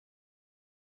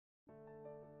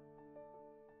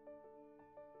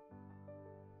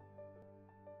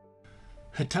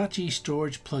Hitachi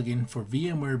Storage Plug-in for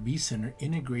VMware vCenter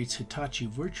integrates Hitachi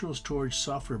virtual storage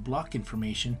software block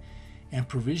information and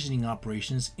provisioning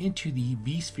operations into the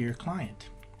vSphere client.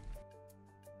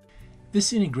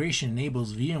 This integration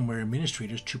enables VMware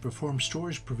administrators to perform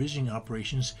storage provisioning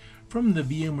operations from the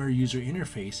VMware user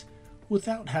interface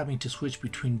without having to switch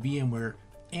between VMware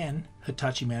and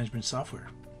Hitachi management software.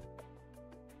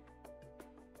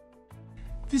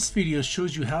 This video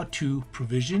shows you how to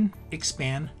provision,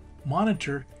 expand,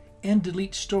 monitor, and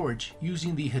delete storage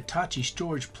using the Hitachi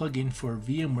Storage Plug-in for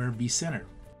VMware vCenter.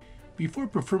 Before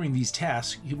performing these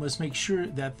tasks, you must make sure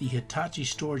that the Hitachi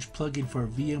Storage Plug-in for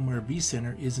VMware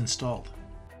vCenter is installed.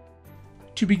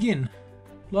 To begin,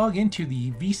 log into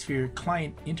the vSphere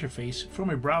client interface from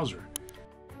a browser.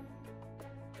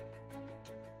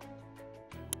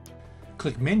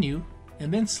 Click Menu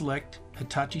and then select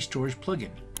Hitachi Storage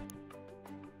Plug-in.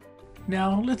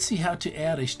 Now let's see how to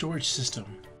add a storage system.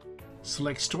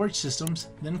 Select Storage Systems,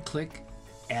 then click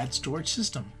Add Storage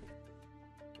System.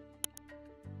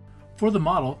 For the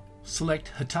model,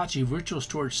 select Hitachi Virtual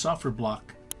Storage Software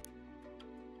Block,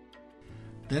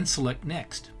 then select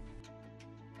Next.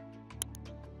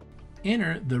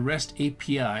 Enter the REST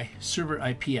API server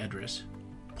IP address,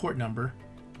 port number,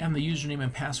 and the username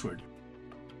and password.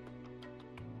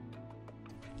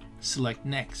 Select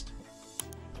Next.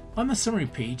 On the summary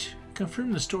page,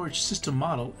 confirm the storage system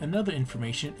model and other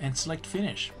information and select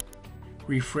Finish.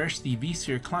 Refresh the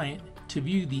vSphere client to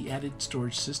view the added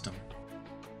storage system.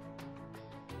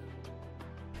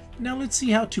 Now let's see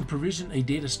how to provision a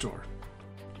data store.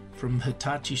 From the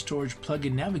Hitachi Storage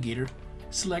Plug-in Navigator,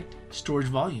 select Storage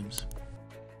Volumes.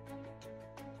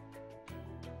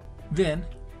 Then,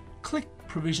 click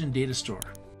Provision Data Store.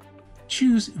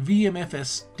 Choose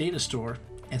VMFS Data Store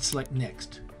and select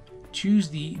Next. Choose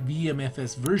the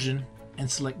VMFS version and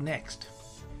select Next.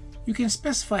 You can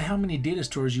specify how many data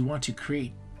stores you want to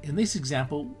create. In this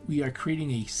example, we are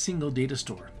creating a single data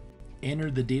store.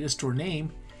 Enter the data store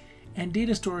name and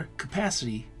data store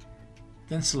capacity,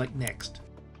 then select Next.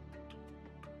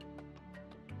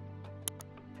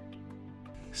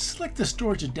 Select the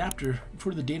storage adapter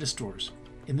for the data stores.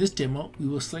 In this demo, we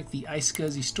will select the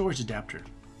iSCSI storage adapter,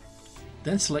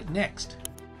 then select Next.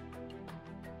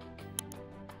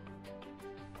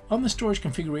 On the storage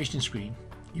configuration screen,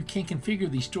 you can configure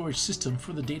the storage system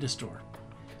for the data store.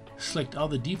 Select all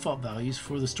the default values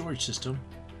for the storage system,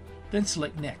 then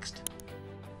select Next.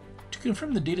 To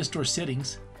confirm the data store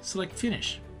settings, select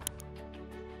Finish.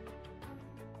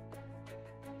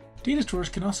 Data stores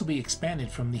can also be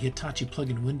expanded from the Hitachi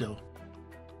plugin window.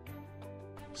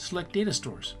 Select Data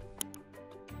Stores.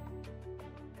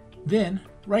 Then,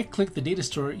 right-click the data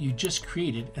store you just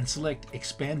created and select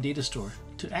Expand Data Store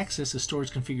to access the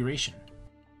storage configuration.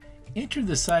 Enter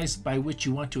the size by which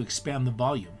you want to expand the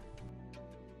volume.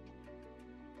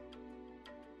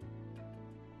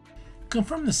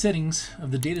 Confirm the settings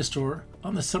of the data store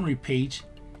on the summary page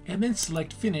and then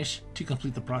select Finish to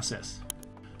complete the process.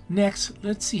 Next,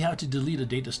 let's see how to delete a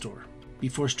data store.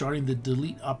 Before starting the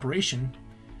delete operation,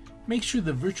 make sure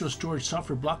the virtual storage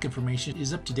software block information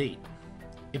is up to date.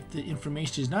 If the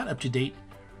information is not up to date,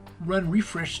 run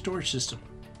Refresh Storage System.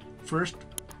 First,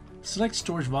 select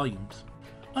Storage Volumes.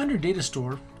 Under Data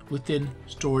Store, within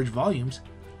Storage Volumes,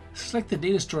 select the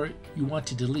data store you want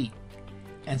to delete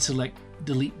and select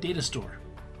Delete Data Store.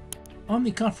 On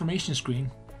the confirmation screen,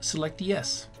 select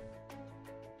Yes.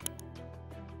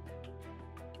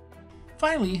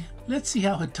 Finally, let's see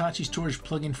how Hitachi Storage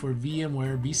Plug-in for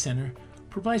VMware vCenter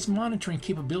provides monitoring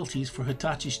capabilities for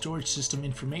Hitachi storage system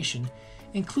information,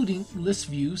 including list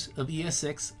views of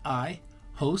ESXi,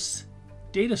 hosts,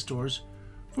 data stores,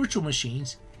 virtual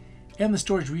machines, and the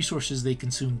storage resources they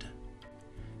consumed.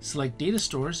 Select Data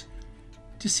Stores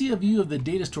to see a view of the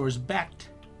data stores backed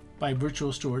by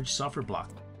virtual storage software block.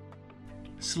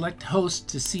 Select Hosts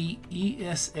to see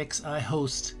ESXi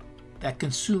hosts that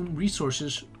consume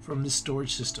resources from this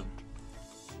storage system.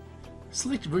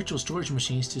 Select Virtual Storage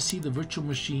Machines to see the virtual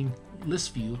machine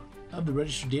list view of the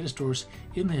registered data stores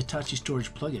in the Hitachi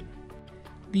Storage Plugin.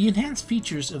 The enhanced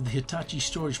features of the Hitachi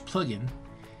Storage Plugin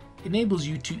enables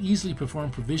you to easily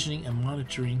perform provisioning and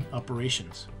monitoring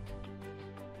operations.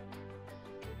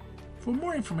 For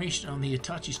more information on the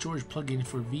Hitachi Storage Plugin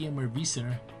for VMware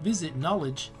vCenter, visit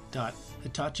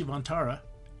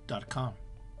knowledge.hitachivantara.com.